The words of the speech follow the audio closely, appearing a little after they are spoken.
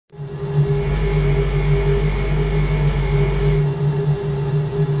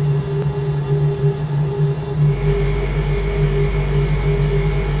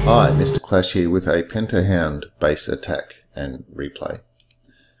Hi, Mr. Clash here with a Penta Hound base attack and replay.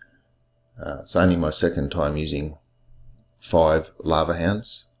 It's only my second time using 5 Lava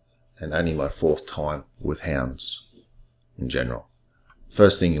Hounds and only my 4th time with Hounds in general.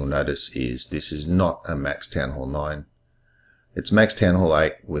 First thing you'll notice is this is not a max Town Hall 9. It's max Town Hall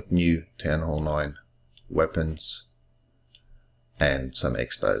 8 with new Town Hall 9 weapons and some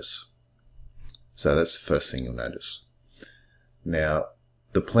expos. So that's the first thing you'll notice. Now,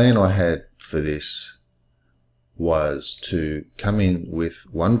 the plan I had for this was to come in with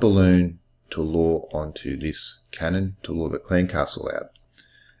 1 balloon to lure onto this cannon, to lure the clan castle out.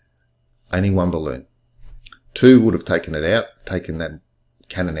 Only 1 balloon. 2 would have taken it out, taken that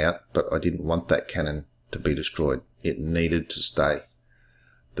cannon out, but I didn't want that cannon to be destroyed. It needed to stay.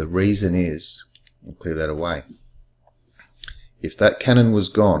 The reason is, I'll clear that away. If that cannon was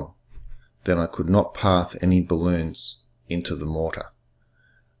gone, then I could not path any balloons into the mortar.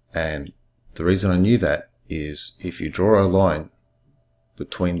 And the reason I knew that is if you draw a line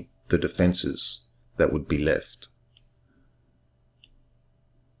between the defenses that would be left,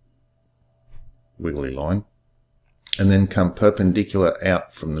 wiggly line, and then come perpendicular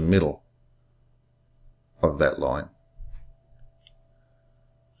out from the middle of that line,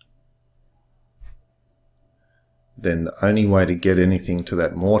 then the only way to get anything to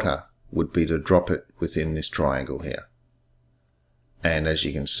that mortar would be to drop it within this triangle here. And as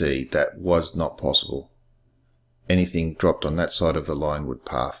you can see, that was not possible. Anything dropped on that side of the line would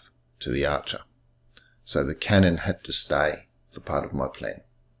path to the archer. So the cannon had to stay for part of my plan.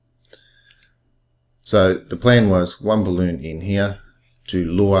 So the plan was 1 balloon in here to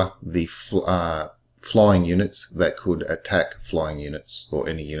lure the flying units that could attack flying units, or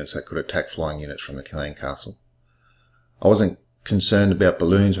any units that could attack flying units from the clan castle. I wasn't concerned about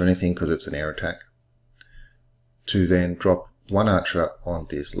balloons or anything because it's an air attack. To then drop 1 archer on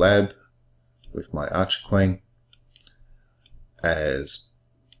this lab with my archer queen as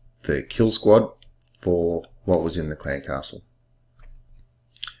the kill squad for what was in the clan castle.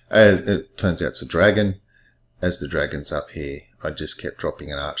 As it turns out it's a dragon. As the dragon's up here, I just kept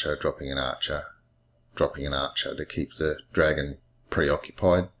dropping an archer, dropping an archer, dropping an archer to keep the dragon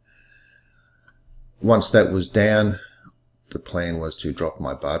preoccupied. Once that was down, the plan was to drop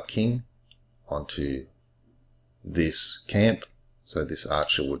my Barb King onto this camp, so this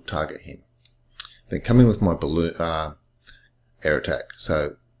archer would target him. Then come in with my balloon air attack.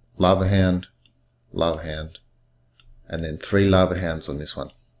 So Lava Hound, and then 3 Lava Hounds on this one,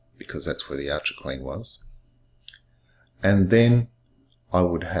 because that's where the archer queen was. And then I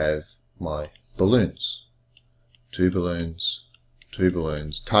would have my balloons. 2 balloons, 2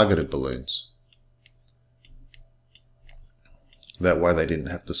 balloons, targeted balloons. That way they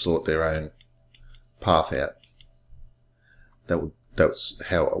didn't have to sort their own path out. That's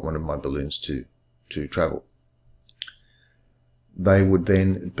how I wanted my balloons to travel. They would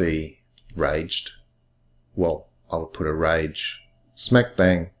then be raged. Well, I would put a rage smack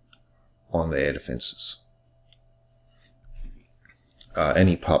bang on the air defenses.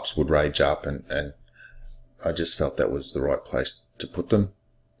 Any pups would rage up, and I just felt that was the right place to put them.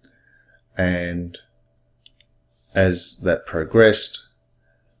 And as that progressed,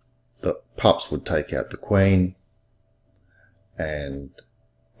 the pups would take out the queen, and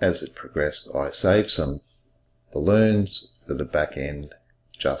as it progressed I saved some balloons for the back end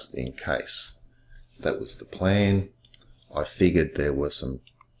just in case. That was the plan. I figured all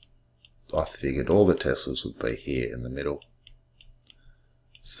the Teslas would be here in the middle.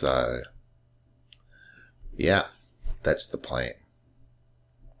 So yeah, that's the plan.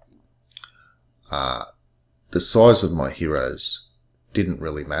 The size of my heroes didn't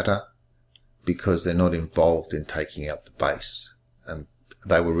really matter because they're not involved in taking out the base, and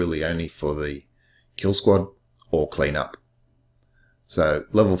they were really only for the kill squad or clean up. So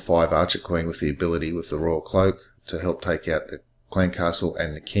level 5 archer queen with the ability with the royal cloak to help take out the clan castle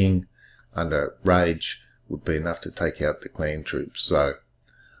and the king under rage would be enough to take out the clan troops. So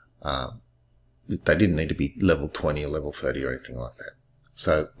they didn't need to be level 20 or level 30 or anything like that.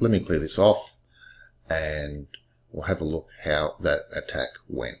 So let me clear this off and we'll have a look how that attack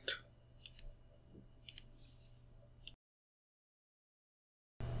went.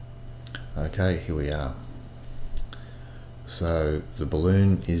 Okay, here we are. So the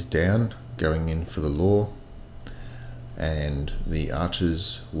balloon is down, going in for the lure, and the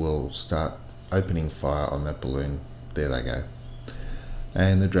archers will start opening fire on that balloon. There they go.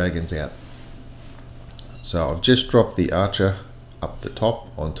 And the dragon's out. So I've just dropped the archer up the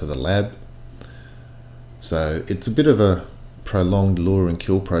top onto the lab. So it's a bit of a prolonged lure and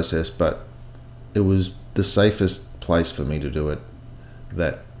kill process, but it was the safest place for me to do it.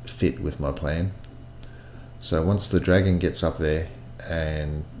 That fit with my plan. So once the dragon gets up there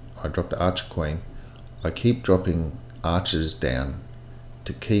and I drop the archer queen, I keep dropping archers down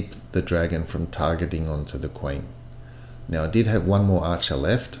to keep the dragon from targeting onto the queen. Now I did have one more archer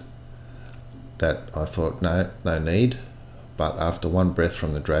left that I thought no need, but after one breath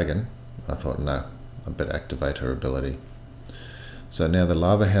from the dragon I thought no, I better activate her ability. So now the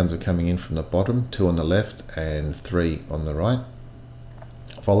lava hounds are coming in from the bottom, 2 on the left and 3 on the right,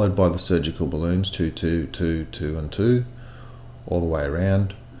 followed by the surgical balloons, 2, 2, 2, 2 and 2, all the way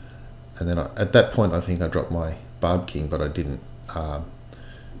around. And then at that point I think I dropped my Barb King, but I didn't. The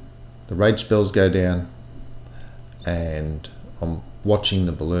rage spells go down and I'm watching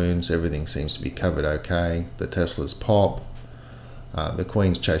the balloons, everything seems to be covered okay. The Teslas pop, the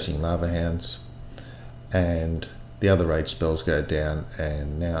Queen's chasing lava hounds, and the other rage spells go down,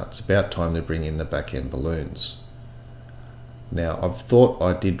 and now it's about time to bring in the back end balloons. Now I've thought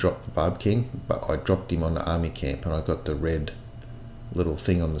I did drop the Barb King, but I dropped him on the army camp and I got the red little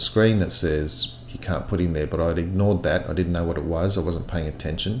thing on the screen that says you can't put him there, but I'd ignored that. I didn't know what it was, I wasn't paying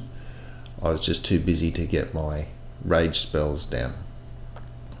attention. I was just too busy to get my rage spells down.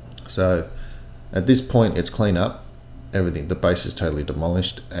 So at this point it's clean up, everything, the base is totally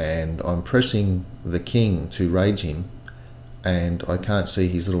demolished, and I'm pressing the king to rage him and I can't see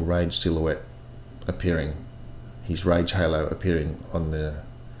his little rage silhouette appearing, his rage halo appearing on the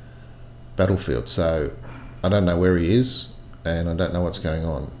battlefield. So I don't know where he is and I don't know what's going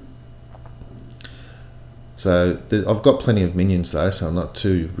on. So I've got plenty of minions though, so I'm not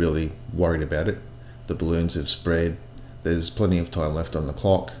too really worried about it. The balloons have spread, there's plenty of time left on the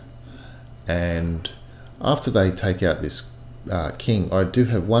clock, and after they take out this king, I do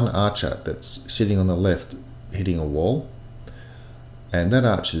have one archer that's sitting on the left hitting a wall, and that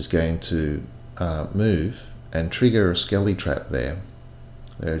archer is going to move and trigger a skelly trap there.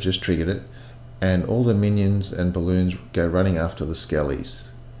 They just triggered it, and all the minions and balloons go running after the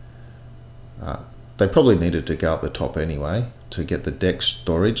skellies. They probably needed to go up the top anyway to get the deck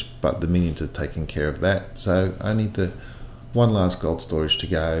storage, but the minions are taking care of that, so only the one last gold storage to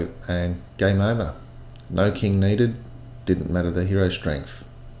go and game over. No king needed, didn't matter the hero strength.